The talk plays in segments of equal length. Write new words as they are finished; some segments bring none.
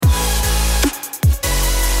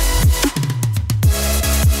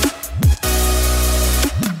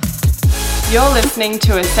You're listening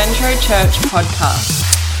to a Centro Church podcast.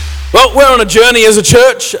 Well, we're on a journey as a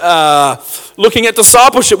church, looking at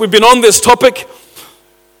discipleship. We've been on this topic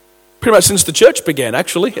pretty much since the church began,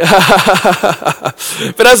 actually. But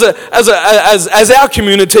as our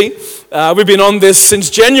community, we've been on this since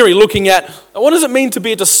January, looking at what does it mean to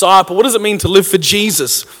be a disciple? What does it mean to live for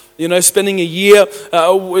Jesus? You know, spending a year.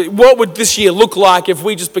 What would this year look like if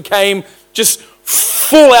we just became just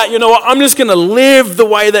full out, you know what, I'm just going to live the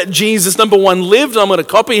way that Jesus, number one, lived, and I'm going to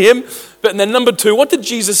copy him. But then number two, what did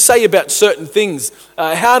Jesus say about certain things?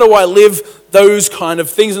 How do I live those kind of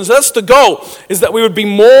things? And so that's the goal, is that we would be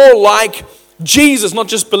more like Jesus, not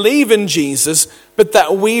just believe in Jesus, but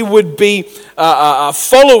that we would be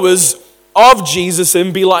followers of Jesus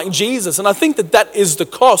and be like Jesus. And I think that that is the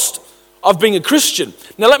cost of being a Christian.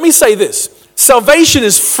 Now let me say this, salvation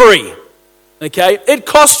is free, okay? It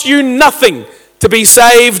costs you nothing to be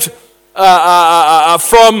saved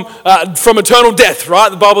from eternal death, right?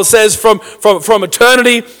 The Bible says from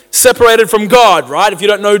eternity separated from God, right? If you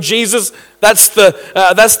don't know Jesus, that's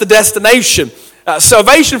the destination.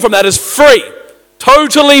 Salvation from that is free,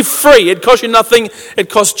 totally free. It costs you nothing. It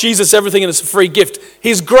costs Jesus everything, and it's a free gift.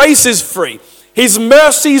 His grace is free. His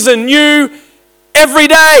mercies are new every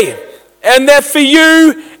day, and they're for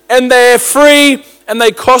you, and they're free, and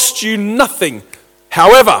they cost you nothing.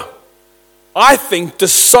 However, I think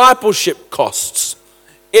discipleship costs.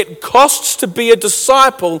 It costs to be a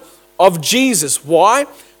disciple of Jesus. Why?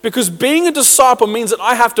 Because being a disciple means that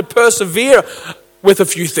I have to persevere with a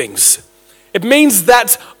few things. It means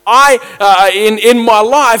that in my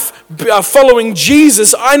life, following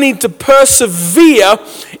Jesus, I need to persevere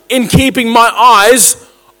in keeping my eyes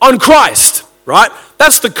on Christ, right?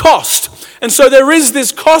 That's the cost. And so there is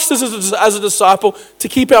this cost as a disciple to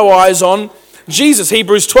keep our eyes on Jesus.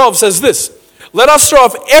 Hebrews 12 says this, let us throw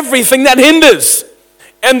off everything that hinders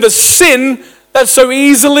and the sin that so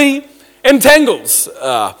easily entangles.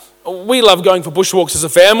 We love going for bushwalks as a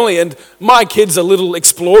family, and my kids are little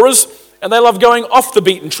explorers, and they love going off the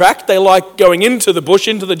beaten track. They like going into the bush,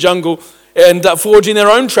 into the jungle, and forging their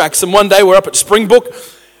own tracks. And one day we're up at Springbrook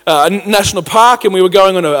National Park, and we were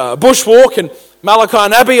going on a bushwalk, and Malachi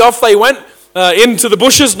and Abby, off they went into the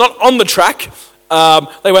bushes, not on the track.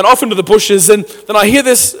 They went off into the bushes, and then I hear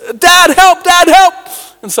this, Dad, help!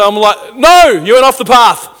 And so I'm like, no, you went off the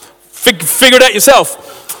path. Figure it out yourself.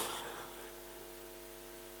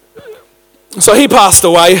 So he passed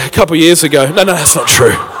away a couple of years ago. No, that's not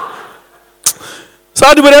true. So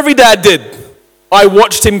I did what every dad did. I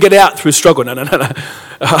watched him get out through struggle. No.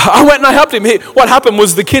 I went and I helped him. What happened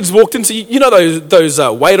was the kids walked into, you know those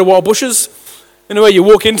wait a while bushes? You know where you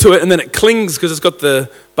walk into it and then it clings because it's got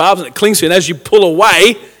the barbs and it clings to you, and as you pull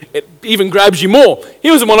away, it even grabs you more.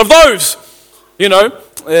 He was in one of those, you know,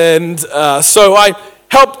 and so I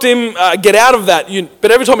helped him get out of that,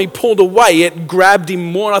 but every time he pulled away, it grabbed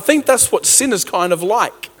him more, and I think that's what sin is kind of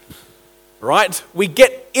like, right? We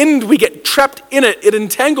get trapped in it, it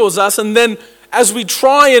entangles us, and then as we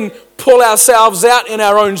try and pull ourselves out in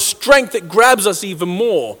our own strength, it grabs us even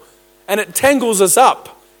more, and it tangles us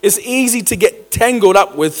up. It's easy to get tangled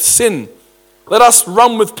up with sin. Let us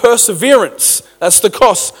run with perseverance. That's the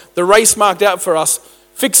cost, the race marked out for us,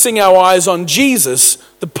 fixing our eyes on Jesus,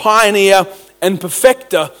 the pioneer and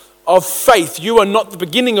perfecter of faith. You are not the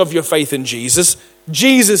beginning of your faith in Jesus.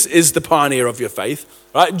 Jesus is the pioneer of your faith,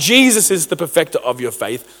 right? Jesus is the perfecter of your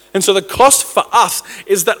faith. And so the cost for us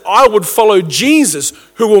is that I would follow Jesus,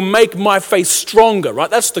 who will make my faith stronger, right?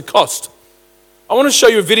 That's the cost. I want to show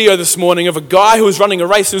you a video this morning of a guy who was running a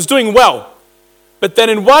race, who was doing well. But then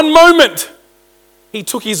in one moment, he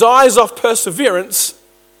took his eyes off perseverance.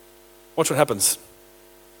 Watch what happens.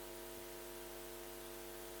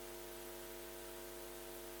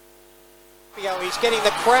 He's getting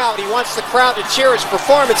the crowd. He wants the crowd to cheer his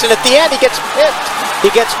performance. And at the end, he gets pipped. He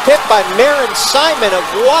gets pipped by Marin Simon of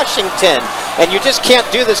Washington. And you just can't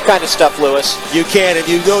do this kind of stuff, Lewis. You can. And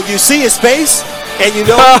you see his face, and you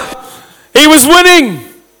know... He was winning.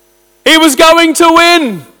 He was going to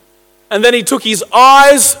win. And then he took his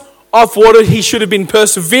eyes off what he should have been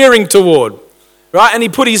persevering toward, right? And he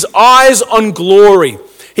put his eyes on glory.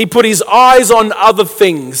 He put his eyes on other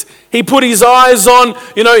things. He put his eyes on,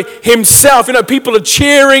 himself. People are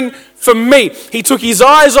cheering for me. He took his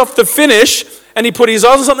eyes off the finish and he put his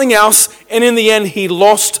eyes on something else. And in the end, he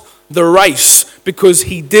lost the race because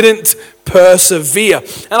he didn't persevere.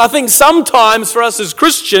 And I think sometimes for us as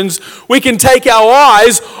Christians, we can take our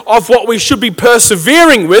eyes off what we should be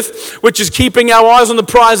persevering with, which is keeping our eyes on the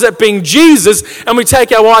prize, that being Jesus, and we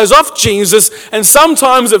take our eyes off Jesus, and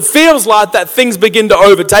sometimes it feels like that things begin to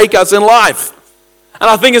overtake us in life. And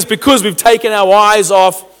I think it's because we've taken our eyes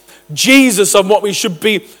off Jesus of what we should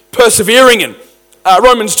be persevering in.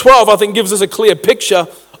 Romans 12, I think, gives us a clear picture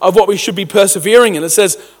of what we should be persevering in. It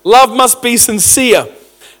says, love must be sincere.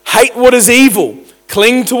 Hate what is evil.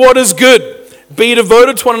 Cling to what is good. Be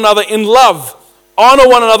devoted to one another in love. Honor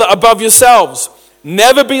one another above yourselves.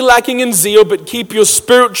 Never be lacking in zeal, but keep your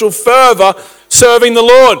spiritual fervor serving the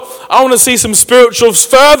Lord. I want to see some spiritual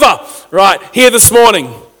fervor right here this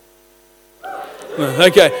morning.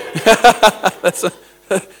 Okay.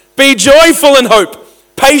 Be joyful in hope,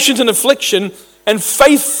 patient in affliction, and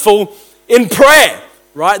faithful in prayer.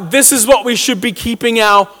 Right? This is what we should be keeping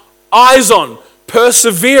our eyes on,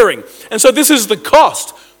 persevering. And so this is the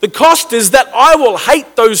cost. The cost is that I will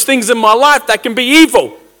hate those things in my life that can be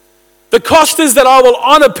evil. The cost is that I will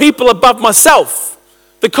honor people above myself.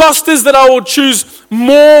 The cost is that I will choose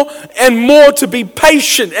more and more to be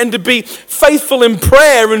patient and to be faithful in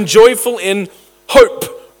prayer and joyful in hope,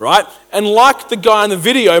 right? And like the guy in the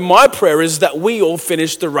video, my prayer is that we all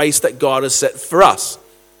finish the race that God has set for us,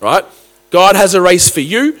 right? God has a race for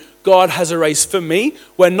you. God has a race for me.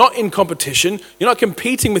 We're not in competition. You're not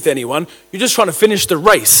competing with anyone. You're just trying to finish the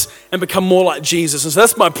race and become more like Jesus. And so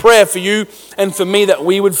that's my prayer for you and for me, that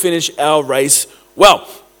we would finish our race well.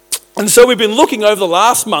 And so we've been looking over the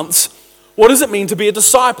last months, what does it mean to be a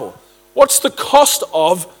disciple? What's the cost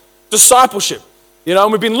of discipleship? You know,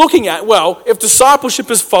 and we've been looking at, well, if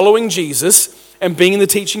discipleship is following Jesus and being in the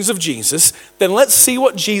teachings of Jesus, then let's see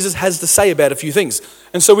what Jesus has to say about a few things.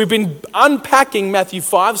 And so we've been unpacking Matthew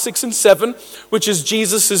 5, 6, and 7, which is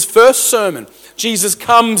Jesus' first sermon. Jesus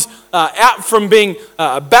comes out from being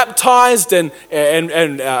baptized and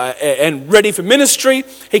ready for ministry.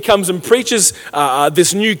 He comes and preaches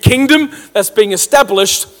this new kingdom that's being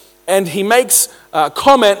established, and he makes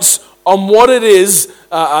comments on what it is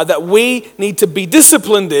that we need to be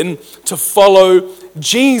disciplined in to follow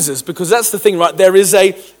Jesus, because that's the thing, right? There is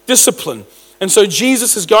a discipline. And so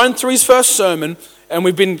Jesus is going through his first sermon, and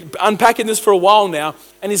we've been unpacking this for a while now,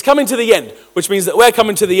 and he's coming to the end, which means that we're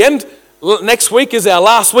coming to the end. Next week is our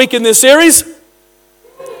last week in this series.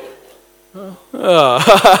 And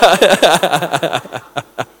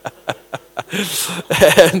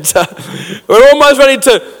we're almost ready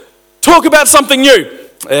to talk about something new.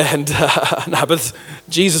 And but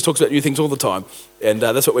Jesus talks about new things all the time, and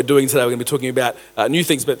that's what we're doing today. We're going to be talking about new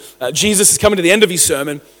things. But Jesus is coming to the end of his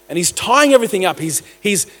sermon, and he's tying everything up. He's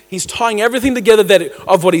tying everything together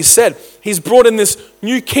of what he said. He's brought in this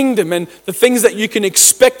new kingdom and the things that you can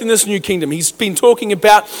expect in this new kingdom. He's been talking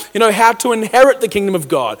about, how to inherit the kingdom of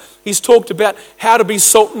God. He's talked about how to be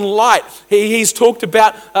salt and light. He's talked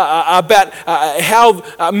about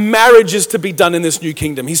how marriage is to be done in this new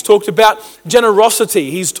kingdom. He's talked about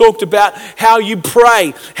generosity. He's talked about how you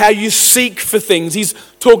pray, how you seek for things. He's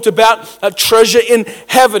talked about treasure in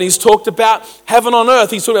heaven. He's talked about heaven on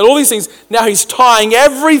earth. He's talked about all these things. Now he's tying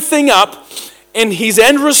everything up in his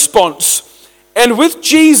end response. And with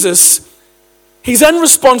Jesus, his end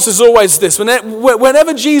response is always this.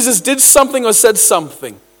 Whenever Jesus did something or said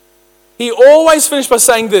something, he always finished by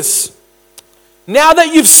saying this: now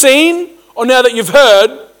that you've seen, or now that you've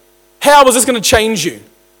heard, how is this going to change you?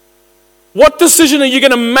 What decision are you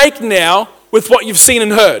going to make now with what you've seen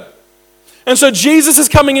and heard? And so Jesus is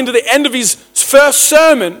coming into the end of his first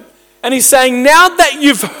sermon, and he's saying, now that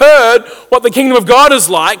you've heard what the kingdom of God is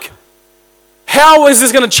like, how is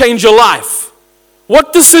this going to change your life?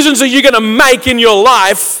 What decisions are you going to make in your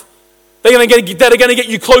life that are going to get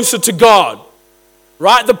you closer to God?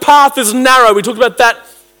 Right? The path is narrow. We talked about that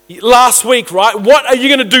last week, right? What are you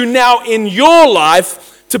going to do now in your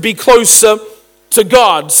life to be closer to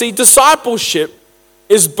God? See, discipleship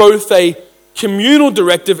is both a communal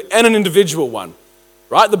directive and an individual one,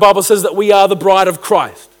 right? The Bible says that we are the bride of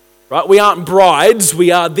Christ, right? We aren't brides,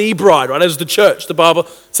 we are the bride, right? As the church, the Bible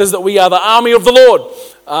says that we are the army of the Lord.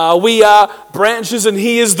 We are branches and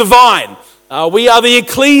he is the vine. We are the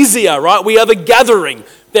ecclesia, right? We are the gathering.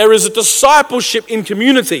 There is a discipleship in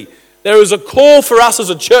community. There is a call for us as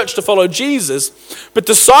a church to follow Jesus, but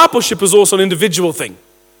discipleship is also an individual thing,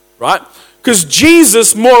 right? Because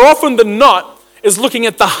Jesus, more often than not, is looking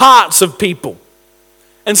at the hearts of people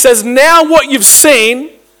and says, now what you've seen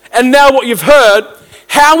and now what you've heard,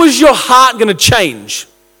 how is your heart going to change?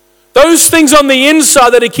 Those things on the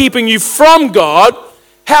inside that are keeping you from God,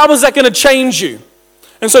 how is that going to change you?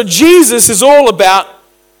 And so Jesus is all about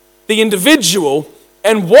the individual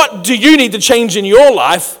and what do you need to change in your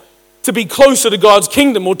life to be closer to God's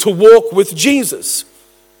kingdom or to walk with Jesus.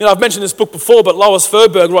 I've mentioned this book before, but Lois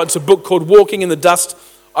Furberg writes a book called Walking in the Dust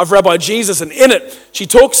of Rabbi Jesus, and in it she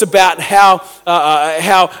talks about how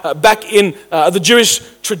back in the Jewish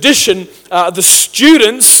tradition, the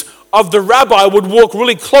students of the rabbi would walk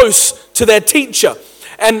really close to their teacher.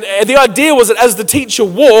 And the idea was that as the teacher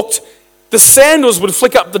walked, the sandals would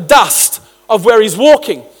flick up the dust of where he's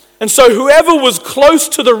walking. And so whoever was close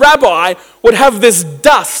to the rabbi would have this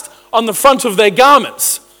dust on the front of their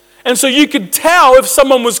garments. And so you could tell if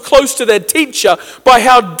someone was close to their teacher by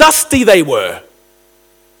how dusty they were,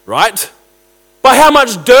 right? By how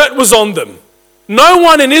much dirt was on them. No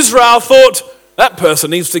one in Israel thought, that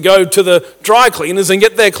person needs to go to the dry cleaners and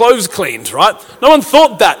get their clothes cleaned, right? No one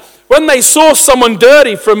thought that. When they saw someone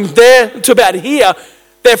dirty from there to about here,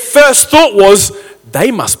 their first thought was,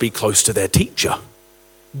 they must be close to their teacher.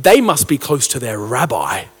 They must be close to their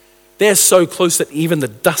rabbi. They're so close that even the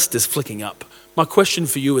dust is flicking up. My question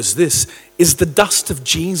for you is this: is the dust of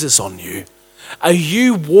Jesus on you? Are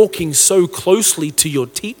you walking so closely to your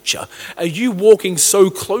teacher? Are you walking so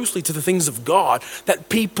closely to the things of God that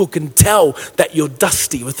people can tell that you're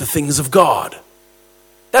dusty with the things of God?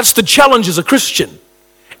 That's the challenge as a Christian,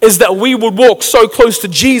 is that we would walk so close to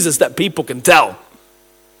Jesus that people can tell,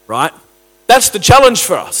 right? That's the challenge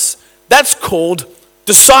for us. That's called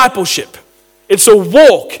discipleship. It's a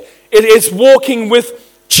walk. It's walking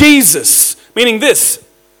with Jesus, meaning this,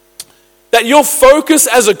 that your focus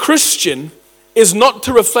as a Christian is not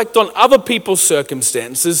to reflect on other people's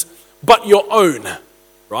circumstances, but your own,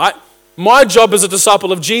 right? My job as a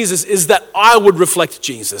disciple of Jesus is that I would reflect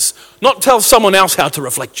Jesus, not tell someone else how to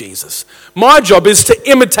reflect Jesus. My job is to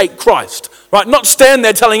imitate Christ, right? Not stand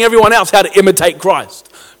there telling everyone else how to imitate Christ.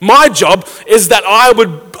 My job is that I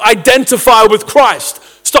would identify with Christ.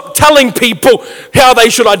 Stop telling people how they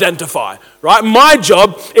should identify, right? My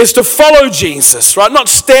job is to follow Jesus, right? Not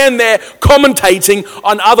stand there commentating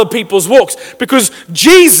on other people's walks, because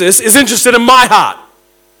Jesus is interested in my heart.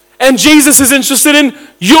 And Jesus is interested in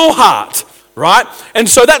your heart, right? And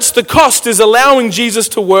so that's the cost, is allowing Jesus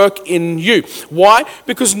to work in you. Why?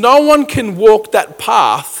 Because no one can walk that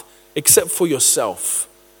path except for yourself.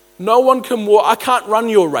 No one can walk. I can't run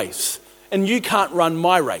your race, and you can't run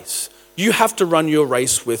my race. You have to run your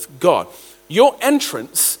race with God. Your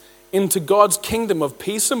entrance into God's kingdom of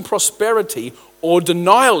peace and prosperity, or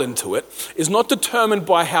denial into it, is not determined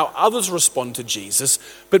by how others respond to Jesus,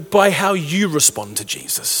 but by how you respond to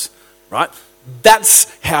Jesus, right?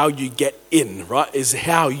 That's how you get in, right? Is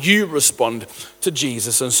how you respond to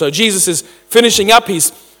Jesus. And so Jesus is finishing up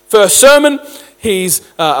his first sermon. He's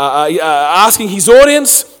asking his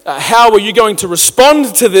audience, how are you going to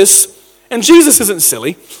respond to this? And Jesus isn't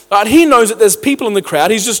silly. He knows that there's people in the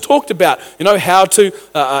crowd. He's just talked about, how to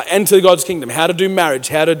enter God's kingdom, how to do marriage,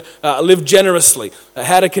 how to live generously,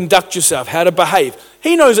 how to conduct yourself, how to behave.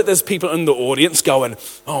 He knows that there's people in the audience going,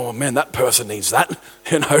 oh man, that person needs that,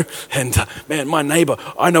 and man, my neighbor,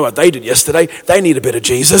 I know what they did yesterday. They need a bit of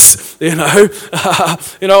Jesus,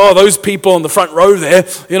 oh, those people on the front row there,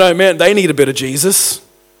 man, they need a bit of Jesus,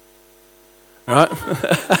 right?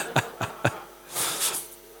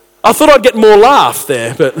 I thought I'd get more laugh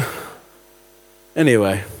there, but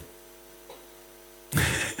anyway.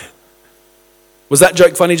 Was that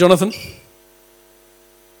joke funny, Jonathan?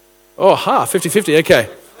 Oh, 50-50, okay.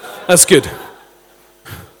 That's good.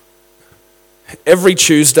 Every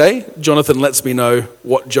Tuesday, Jonathan lets me know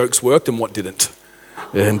what jokes worked and what didn't.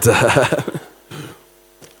 And no,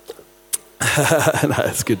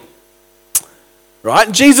 that's good.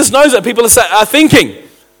 Right? Jesus knows that people are thinking,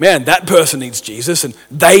 man, that person needs Jesus and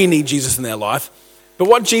they need Jesus in their life. But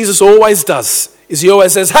what Jesus always does is he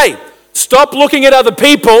always says, hey, stop looking at other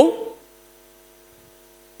people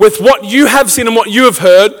with what you have seen and what you have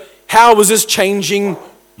heard. How is this changing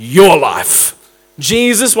your life?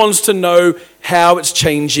 Jesus wants to know how it's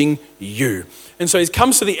changing you. And so he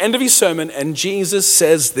comes to the end of his sermon, and Jesus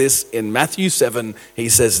says this in Matthew 7. He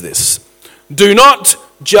says this: do not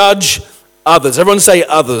judge others. Everyone say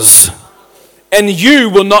others. And you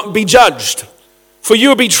will not be judged, for you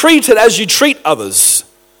will be treated as you treat others.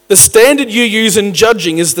 The standard you use in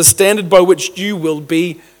judging is the standard by which you will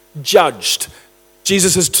be judged.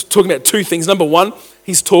 Jesus is talking about two things. Number one,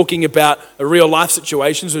 he's talking about real life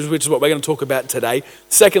situations, which is what we're going to talk about today.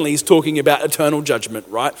 Secondly, he's talking about eternal judgment,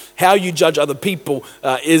 right? How you judge other people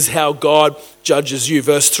is how God judges you.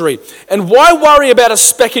 Verse 3. And why worry about a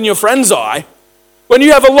speck in your friend's eye when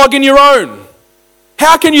you have a log in your own?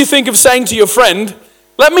 How can you think of saying to your friend,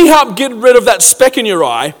 let me help get rid of that speck in your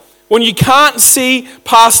eye, when you can't see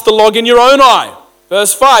past the log in your own eye?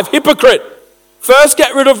 Verse 5, hypocrite. First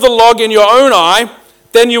get rid of the log in your own eye,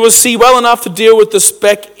 then you will see well enough to deal with the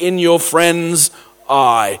speck in your friend's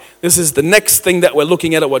eye. This is the next thing that we're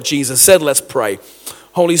looking at what Jesus said. Let's pray.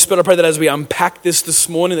 Holy Spirit, I pray that as we unpack this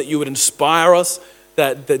morning, that you would inspire us,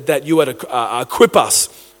 that you would equip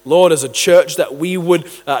us Lord, as a church, that we would,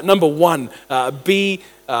 number one, be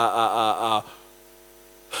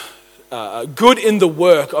good in the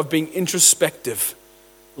work of being introspective.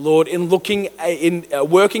 Lord, in working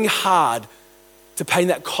hard to paying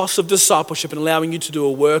that cost of discipleship and allowing you to do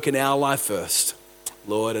a work in our life first.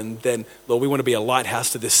 Lord, and then, Lord, we want to be a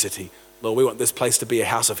lighthouse to this city. Lord, we want this place to be a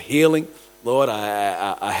house of healing. Lord,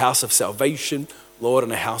 a house of salvation. Lord,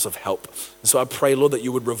 and a house of help. And so I pray, Lord, that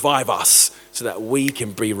you would revive us so that we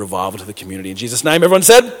can bring revival to the community. In Jesus' name, everyone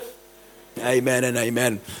said, amen and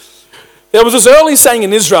amen. There was this early saying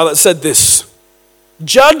in Israel that said this: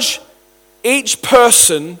 judge each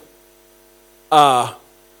person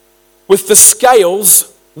with the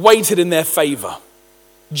scales weighted in their favor.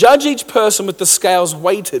 Judge each person with the scales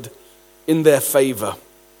weighted in their favor.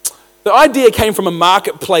 The idea came from a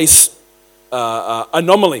marketplace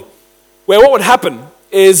anomaly, where what would happen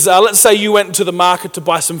is, let's say you went to the market to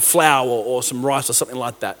buy some flour or some rice or something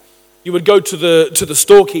like that. You would go to the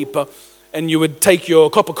storekeeper and you would take your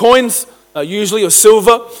copper coins, usually, or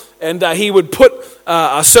silver, and he would put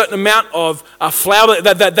a certain amount of flour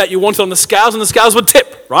that you wanted on the scales, and the scales would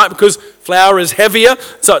tip, right? Because flour is heavier,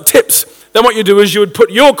 so it tips. Then what you do is you would put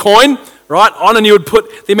your coin, right, on, and you would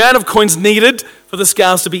put the amount of coins needed for the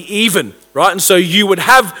scales to be even, right? And so you would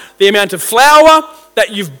have the amount of flour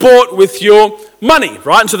that you've bought with your money,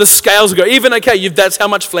 right? And so the scales would go even, okay, that's how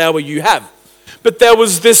much flour you have. But there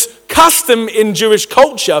was this custom in Jewish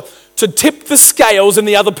culture to tip the scales in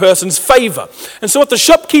the other person's favor. And so what the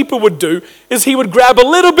shopkeeper would do is he would grab a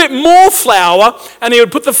little bit more flour and he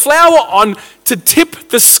would put the flour on to tip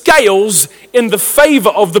the scales in the favor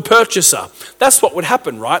of the purchaser. That's what would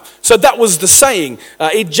happen, right? So that was the saying.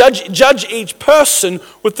 Judge each person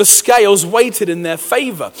with the scales weighted in their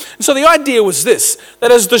favor. And so the idea was this,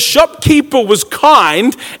 that as the shopkeeper was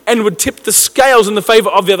kind and would tip the scales in the favor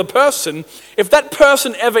of the other person, if that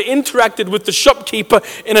person ever interacted with the shopkeeper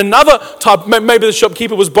in another type, maybe the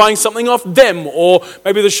shopkeeper was buying something off them, or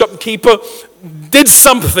maybe the shopkeeper did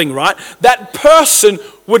something, right? That person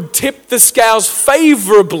would tip the scales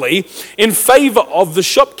favorably in favor of the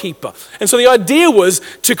shopkeeper. And so the idea was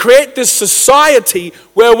to create this society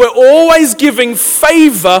where we're always giving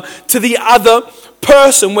favor to the other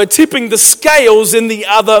person. We're tipping the scales in the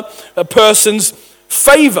other person's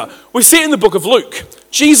favor. We see it in the book of Luke.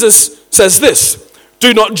 Jesus says this: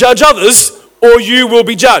 do not judge others or you will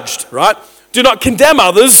be judged, right? Do not condemn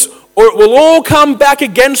others or it will all come back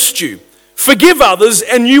against you. Forgive others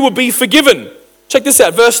and you will be forgiven. Check this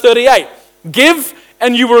out, verse 38. Give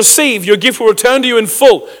and you will receive. Your gift will return to you in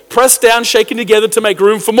full. Pressed down, shaken together to make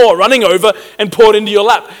room for more. Running over and poured into your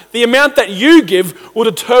lap. The amount that you give will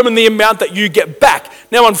determine the amount that you get back.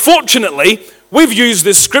 Now, unfortunately, we've used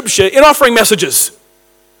this scripture in offering messages.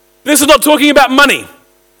 This is not talking about money,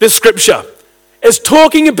 this scripture. It's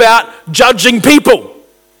talking about judging people.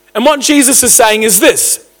 And what Jesus is saying is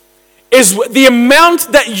this, is the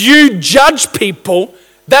amount that you judge people,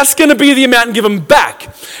 that's going to be the amount given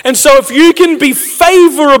back. And so if you can be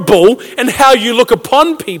favorable in how you look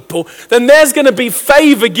upon people, then there's going to be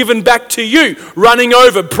favor given back to you, running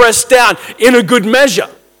over, pressed down in a good measure.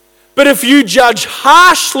 But if you judge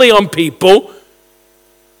harshly on people,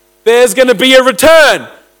 there's going to be a return,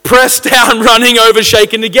 pressed down, running over,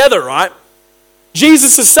 shaken together, right?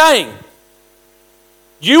 Jesus is saying,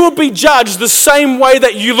 you will be judged the same way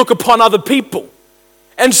that you look upon other people.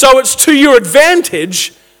 And so it's to your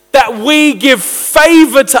advantage that we give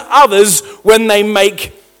favor to others when they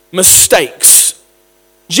make mistakes.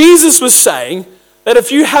 Jesus was saying that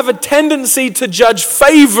if you have a tendency to judge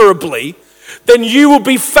favorably, then you will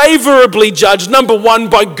be favorably judged, number one,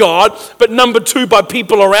 by God, but number two, by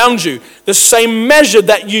people around you. The same measure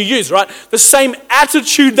that you use, right? The same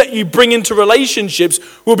attitude that you bring into relationships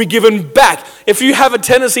will be given back. If you have a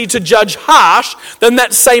tendency to judge harsh, then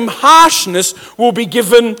that same harshness will be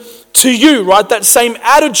given to you, right? That same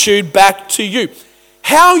attitude back to you.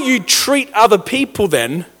 How you treat other people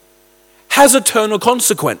then has eternal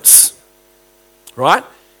consequence, right?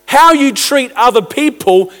 How you treat other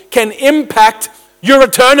people can impact your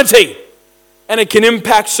eternity. And it can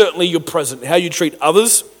impact certainly your present. How you treat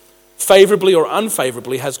others, favorably or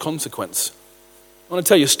unfavorably, has consequence. I want to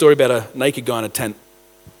tell you a story about a naked guy in a tent.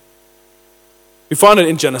 We find it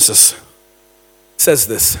in Genesis. It says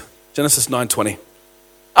this, Genesis 9:20.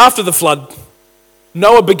 After the flood,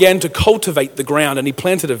 Noah began to cultivate the ground and he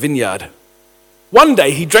planted a vineyard. One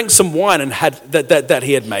day he drank some wine and that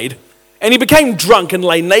he had made, and he became drunk and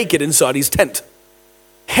lay naked inside his tent.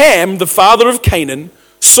 Ham, the father of Canaan,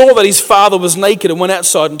 saw that his father was naked and went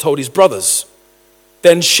outside and told his brothers.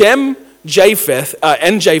 Then Shem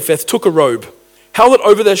and Japheth took a robe, held it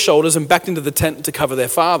over their shoulders, and backed into the tent to cover their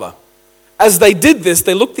father. As they did this,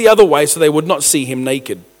 they looked the other way so they would not see him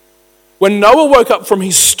naked. When Noah woke up from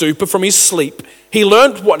his stupor, from his sleep, he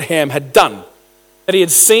learnt what Ham had done, that he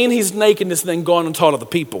had seen his nakedness and then gone and told other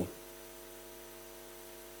people.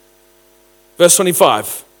 Verse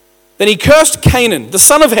 25. Then he cursed Canaan, the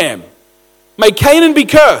son of Ham. May Canaan be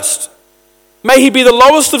cursed. May he be the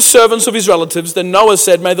lowest of servants of his relatives. Then Noah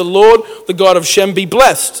said, may the Lord, the God of Shem, be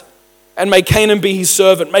blessed, and may Canaan be his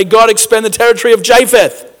servant. May God expand the territory of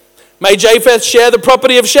Japheth. May Japheth share the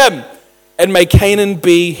property of Shem, and may Canaan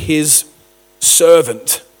be his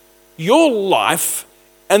servant. Your life,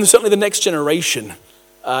 and certainly the next generation,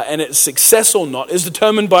 and its success or not, is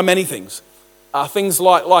determined by many things. Things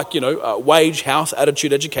like wage, house,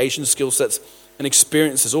 attitude, education, skill sets, and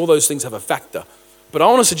experiences. All those things have a factor. But I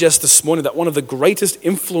want to suggest this morning that one of the greatest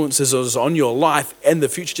influences on your life and the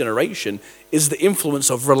future generation is the influence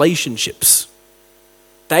of relationships.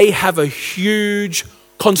 They have a huge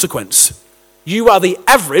consequence. You are the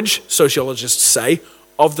average, sociologists say,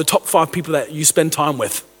 of the top 5 people that you spend time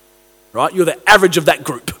with, right? You're the average of that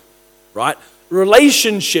group, right?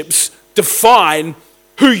 Relationships define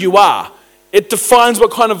who you are. It defines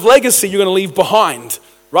what kind of legacy you're going to leave behind,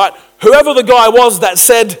 right? Whoever the guy was that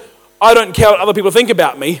said, I don't care what other people think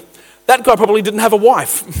about me, that guy probably didn't have a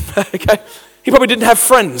wife, okay? He probably didn't have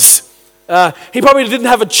friends. He probably didn't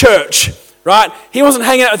have a church, right? He wasn't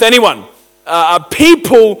hanging out with anyone.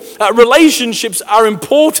 Relationships are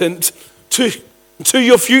important to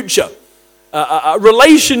your future.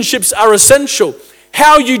 Relationships are essential.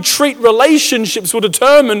 How you treat relationships will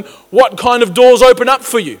determine what kind of doors open up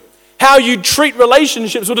for you. How you treat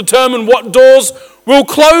relationships will determine what doors will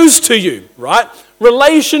close to you, right?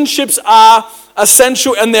 Relationships are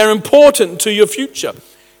essential and they're important to your future.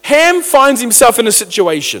 Ham finds himself in a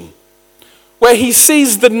situation where he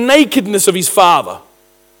sees the nakedness of his father.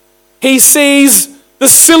 He sees the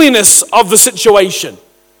silliness of the situation,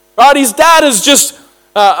 right? His dad has just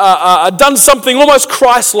done something almost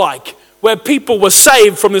Christ-like, where people were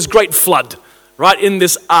saved from this great flood, right, in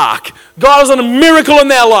this ark. God has done a miracle in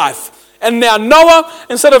their life. And now Noah,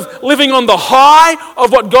 instead of living on the high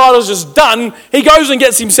of what God has just done, he goes and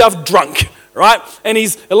gets himself drunk, right? And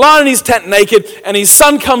he's lying in his tent naked, and his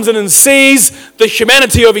son comes in and sees the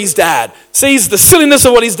humanity of his dad, sees the silliness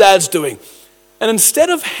of what his dad's doing. And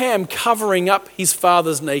instead of Ham covering up his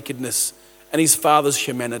father's nakedness and his father's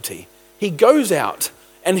humanity, he goes out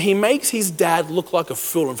and he makes his dad look like a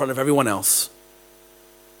fool in front of everyone else.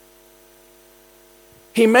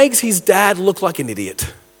 He makes his dad look like an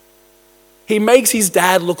idiot. He makes his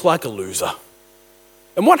dad look like a loser.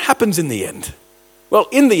 And what happens in the end? Well,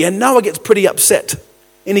 in the end, Noah gets pretty upset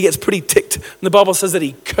and he gets pretty ticked. And the Bible says that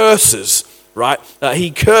he curses, right?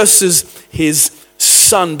 He curses his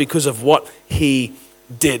son because of what he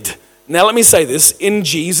did. Now, let me say this. In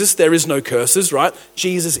Jesus, there is no curses, right?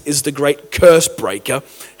 Jesus is the great curse breaker.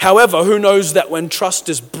 However, who knows that when trust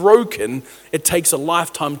is broken, it takes a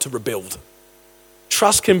lifetime to rebuild.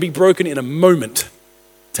 Trust can be broken in a moment.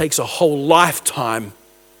 It takes a whole lifetime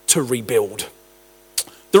to rebuild.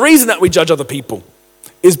 The reason that we judge other people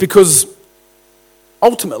is because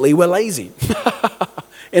ultimately we're lazy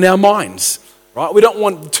in our minds, right? We don't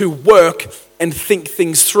want to work and think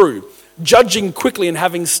things through. Judging quickly and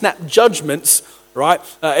having snap judgments, right?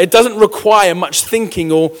 It doesn't require much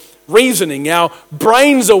thinking or reasoning. Our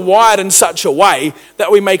brains are wired in such a way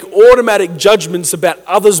that we make automatic judgments about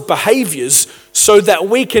others' behaviors so that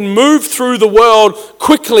we can move through the world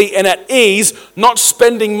quickly and at ease, not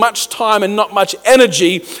spending much time and not much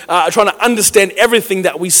energy trying to understand everything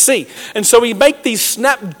that we see. And so we make these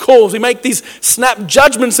snap calls, we make these snap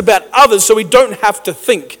judgments about others so we don't have to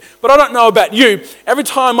think. But I don't know about you, every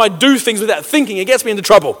time I do things without thinking, it gets me into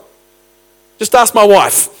trouble. Just ask my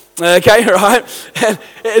wife, okay, right?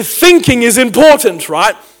 And thinking is important,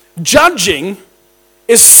 right? Judging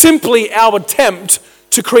is simply our attempt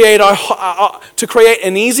to create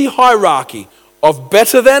an easy hierarchy of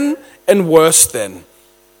better than and worse than,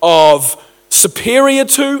 of superior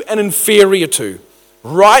to and inferior to,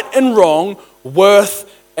 right and wrong,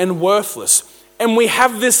 worth and worthless. And we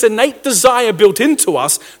have this innate desire built into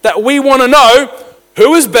us that we want to know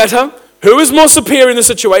who is better, who is more superior in the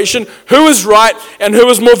situation, who is right, and who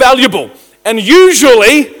is more valuable. And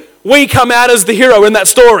usually, we come out as the hero in that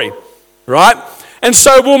story, right? And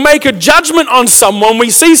so we'll make a judgment on someone, we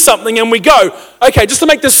see something and we go, okay, just to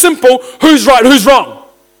make this simple, who's right, who's wrong?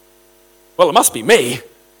 Well, it must be me.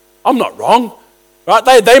 I'm not wrong,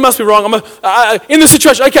 right? They must be wrong. In the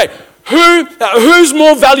situation, okay, who's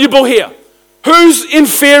more valuable here? Who's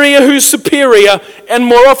inferior, who's superior, And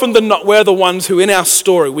more often than not, we're the ones who in our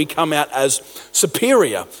story, we come out as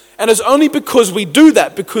superior. And it's only because we do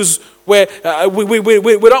that, because we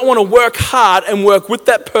don't want to work hard and work with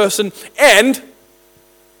that person and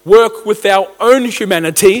work with our own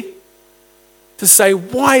humanity to say,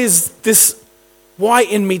 why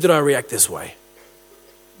in me did I react this way?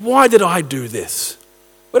 Why did I do this?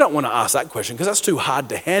 We don't want to ask that question because that's too hard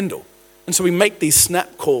to handle. And so we make these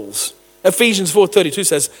snap calls. Ephesians 4:32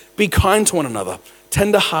 says, be kind to one another,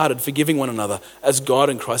 tender-hearted, forgiving one another, as God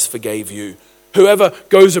in Christ forgave you. Whoever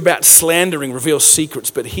goes about slandering reveals secrets,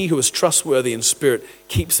 but he who is trustworthy in spirit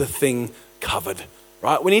keeps a thing covered.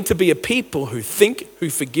 Right? We need to be a people who think, who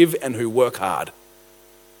forgive, and who work hard.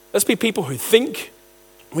 Let's be people who think,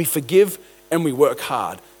 we forgive, and we work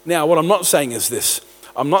hard. Now, what I'm not saying is this.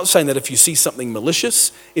 I'm not saying that if you see something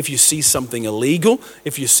malicious, if you see something illegal,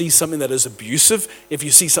 if you see something that is abusive, if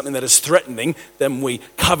you see something that is threatening, then we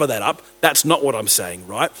cover that up. That's not what I'm saying,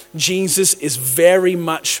 right? Jesus is very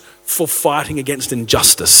much for fighting against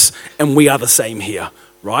injustice, and we are the same here,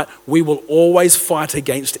 right? We will always fight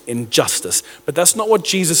against injustice, but that's not what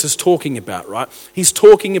Jesus is talking about, right? He's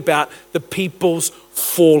talking about the people's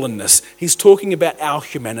fallenness. He's talking about our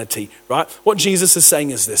humanity, right? What Jesus is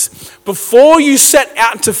saying is this: before you set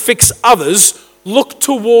out to fix others, look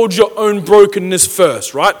towards your own brokenness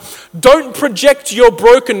first, right? Don't project your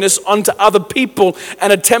brokenness onto other people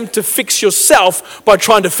and attempt to fix yourself by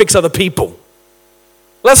trying to fix other people.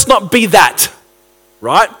 Let's not be that,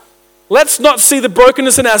 right? Let's not see the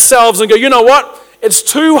brokenness in ourselves and go, you know what? It's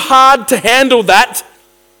too hard to handle that.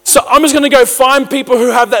 So I'm just going to go find people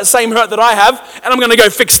who have that same hurt that I have, and I'm going to go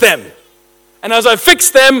fix them. And as I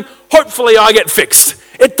fix them, hopefully I get fixed.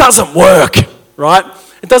 It doesn't work, right?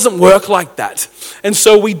 It doesn't work like that. And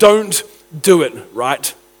so we don't do it,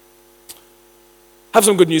 right? I have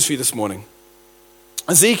some good news for you this morning.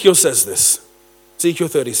 Ezekiel says this, Ezekiel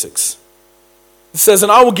 36. It says,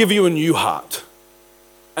 and I will give you a new heart,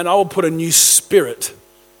 and I will put a new spirit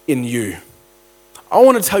in you. I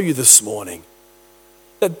want to tell you this morning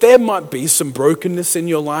that there might be some brokenness in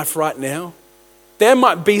your life right now. There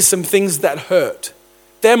might be some things that hurt.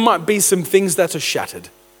 There might be some things that are shattered.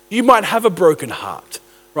 You might have a broken heart,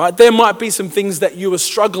 right? There might be some things that you are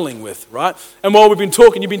struggling with, right? And while we've been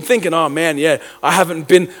talking, you've been thinking, oh man, yeah, I haven't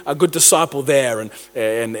been a good disciple there,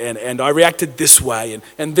 and I reacted this way,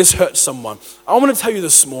 and this hurt someone. I want to tell you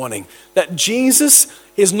this morning that Jesus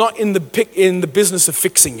is not in the business of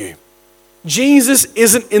fixing you. Jesus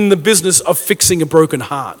isn't in the business of fixing a broken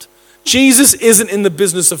heart. Jesus isn't in the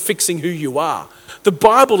business of fixing who you are. The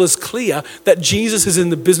Bible is clear that Jesus is in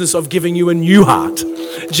the business of giving you a new heart.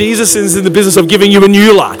 Jesus is in the business of giving you a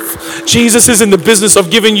new life. Jesus is in the business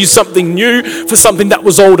of giving you something new for something that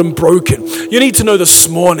was old and broken. You need to know this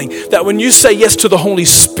morning that when you say yes to the Holy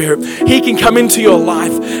Spirit, He can come into your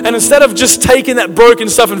life, and instead of just taking that broken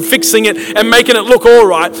stuff and fixing it and making it look all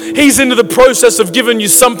right, He's into the process of giving you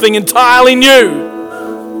something entirely new.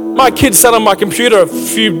 My kid sat on my computer a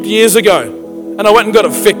few years ago, and I went and got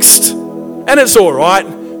it fixed. And it's all right.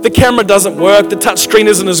 The camera doesn't work. The touch screen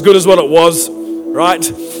isn't as good as what it was, right?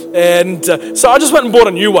 And so I just went and bought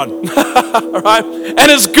a new one, all right?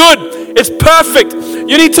 And it's good. It's perfect.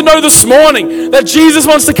 You need to know this morning that Jesus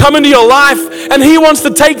wants to come into your life, and He wants to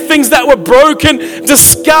take things that were broken,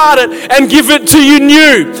 discard it, and give it to you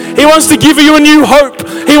new. He wants to give you a new hope.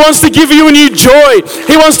 He wants to give you a new joy.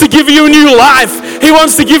 He wants to give you a new life. He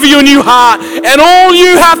wants to give you a new heart. And all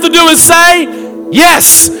you have to do is say,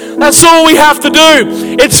 yes. That's all we have to do.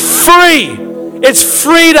 It's free. It's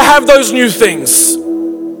free to have those new things.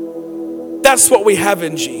 That's what we have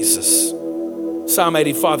in Jesus. Psalm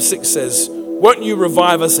 85:6 says, won't you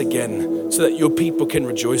revive us again so that your people can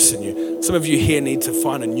rejoice in you? Some of you here need to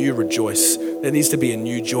find a new rejoice. There needs to be a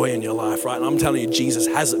new joy in your life, right? And I'm telling you, Jesus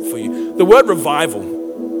has it for you. The word revival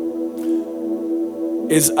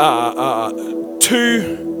is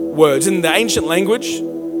two words. In the ancient language,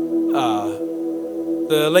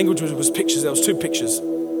 the language was pictures. There was two pictures.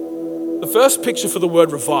 The first picture for the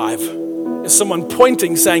word revive is someone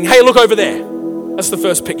pointing, saying, hey, look over there. That's the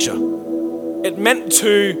first picture. It meant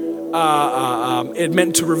to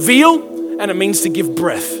reveal, and it means to give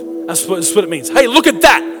breath. That's what it means. Hey, look at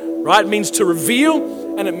that, right? It means to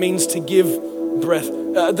reveal, and it means to give breath.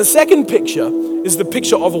 The second picture is the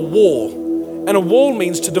picture of a wall, and a wall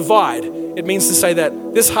means to divide. It means to say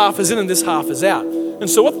that this half is in and this half is out. And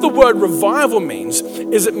so what the word revival means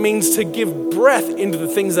is it means to give breath into the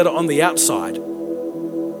things that are on the outside.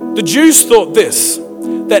 The Jews thought this,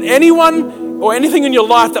 that anyone or anything in your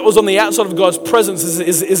life that was on the outside of God's presence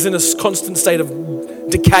is in a constant state of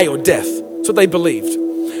decay or death. That's what they believed.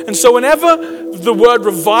 And so whenever the word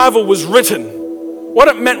revival was written, What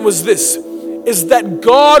it meant was this, is that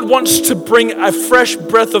God wants to bring a fresh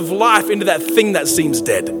breath of life into that thing that seems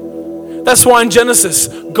dead. That's why in Genesis,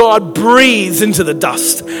 God breathes into the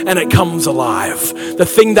dust and it comes alive. The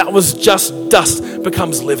thing that was just dust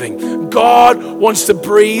becomes living. God wants to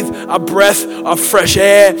breathe a breath of fresh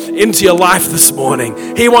air into your life this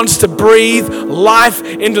morning. He wants to breathe life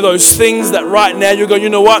into those things that right now you're going, you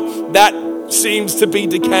know what? That seems to be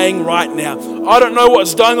decaying right now. I don't know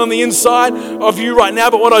what's dying on the inside of you right now,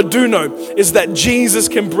 but what I do know is that Jesus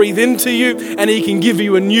can breathe into you and he can give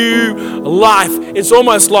you a new life. It's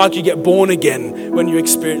almost like you get born again when you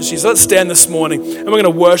experience Jesus. Let's stand this morning and we're going to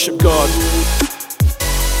worship God.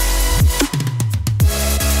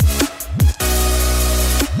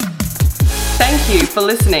 Thank you for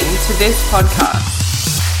listening to this podcast.